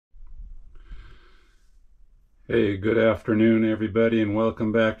Hey, good afternoon everybody, and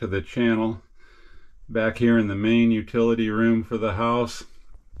welcome back to the channel. Back here in the main utility room for the house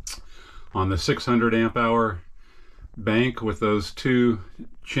on the 600 amp hour bank with those two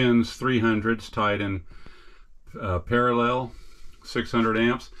Chins 300s tied in parallel 600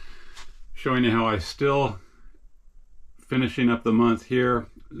 amps, showing you how I still finishing up the month here,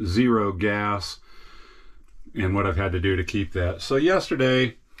 zero gas, and what I've had to do to keep that. So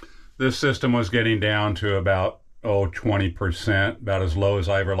yesterday this system was getting down to about 20%, about as low as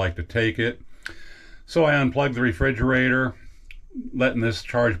I ever like to take it. So I unplugged the refrigerator, letting this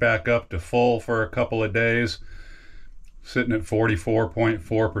charge back up to full for a couple of days, sitting at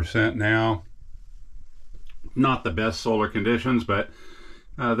 44.4% now. Not the best solar conditions, but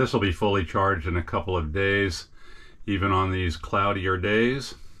this will be fully charged in a couple of days, even on these cloudier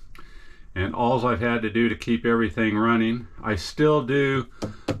days. And all I've had to do to keep everything running, I still do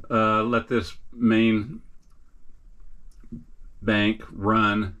let this main bank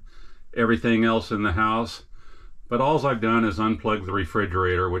run everything else in the house, but all I've done is unplug the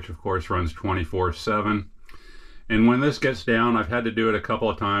refrigerator, which of course runs 24/7. And when this gets down, I've had to do it a couple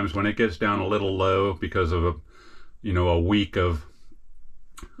of times, when it gets down a little low because of a week of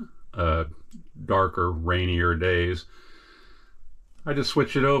darker, rainier days, I just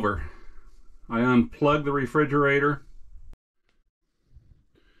switch it over. I unplug the refrigerator,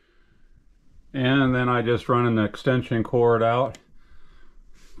 and then I just run an extension cord out,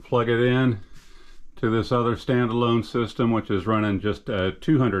 plug it in to this other standalone system, which is running just a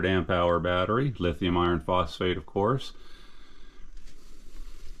 200 amp hour battery, lithium iron phosphate of course.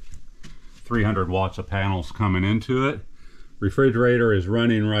 300 watts of panels coming into it. Refrigerator is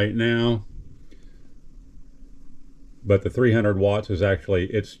running right now, but the 300 watts is actually,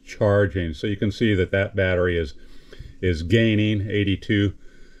 it's charging. So you can see that that battery is gaining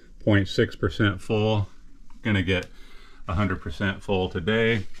 82.6% full. Gonna get 100% full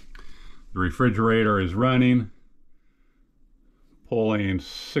today. The refrigerator is running, pulling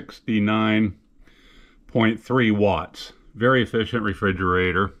 69.3 watts. Very efficient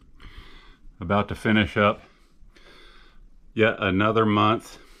refrigerator. About to finish up yet another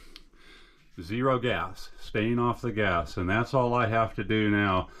month. Zero gas, staying off the gas, and that's all I have to do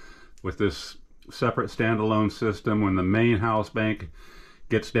now with this separate standalone system. When the main house bank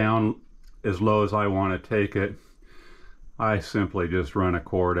gets down as low as I want to take it, I simply just run a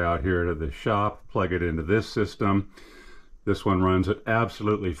cord out here to the shop, plug it into this system. This one runs it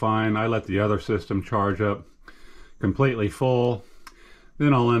absolutely fine. I let the other system charge up completely full.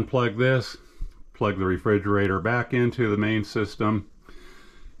 Then I'll unplug this, plug the refrigerator back into the main system,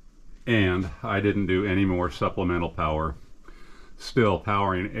 and I didn't do any more supplemental power. Still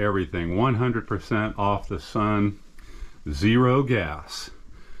powering everything 100% off the sun, zero gas.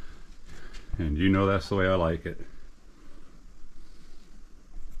 And you know that's the way I like it.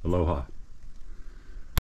 Aloha.